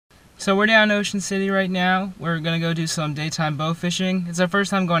So we're down in Ocean City right now. We're going to go do some daytime bow fishing. It's our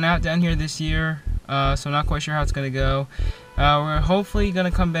first time going out down here this year, so I'm not quite sure how it's going to go. We're hopefully going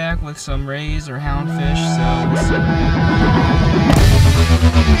to come back with some rays or houndfish, so we'll see.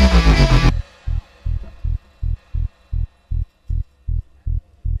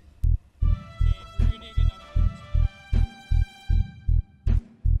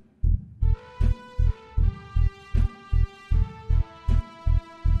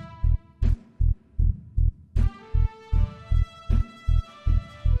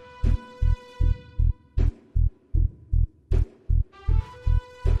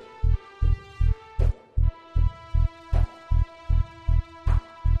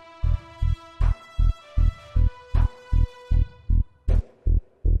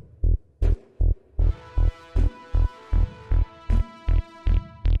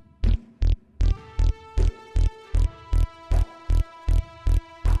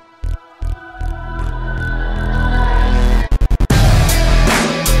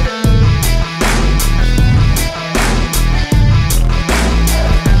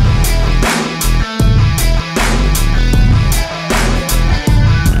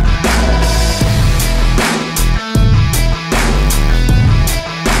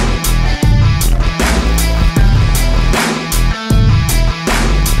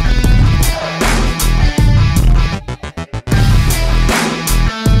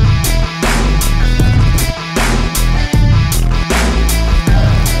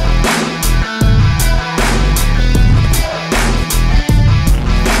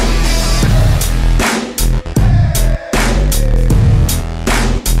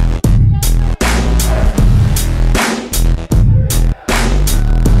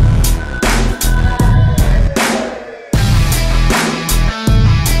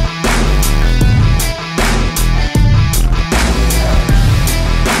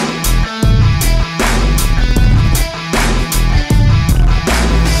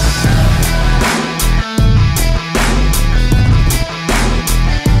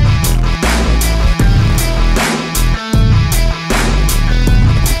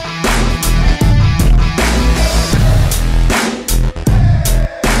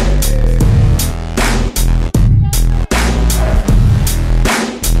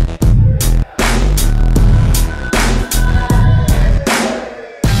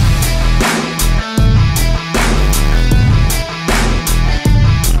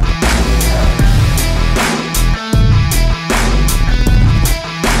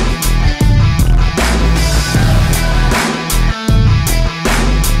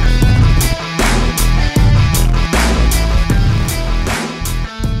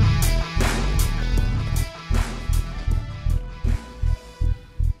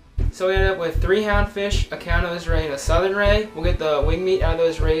 So we ended up with 3 houndfish, a cow-nosed ray, and a southern ray. We'll get the wing meat out of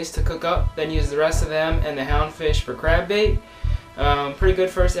those rays to cook up, then use the rest of them and the houndfish for crab bait. Pretty good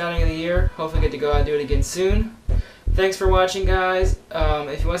first outing of the year. Hopefully get to go out and do it again soon. Thanks for watching, guys.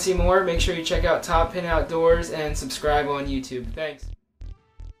 If you want to see more, make sure you check out Top Pin Outdoors and subscribe on YouTube. Thanks.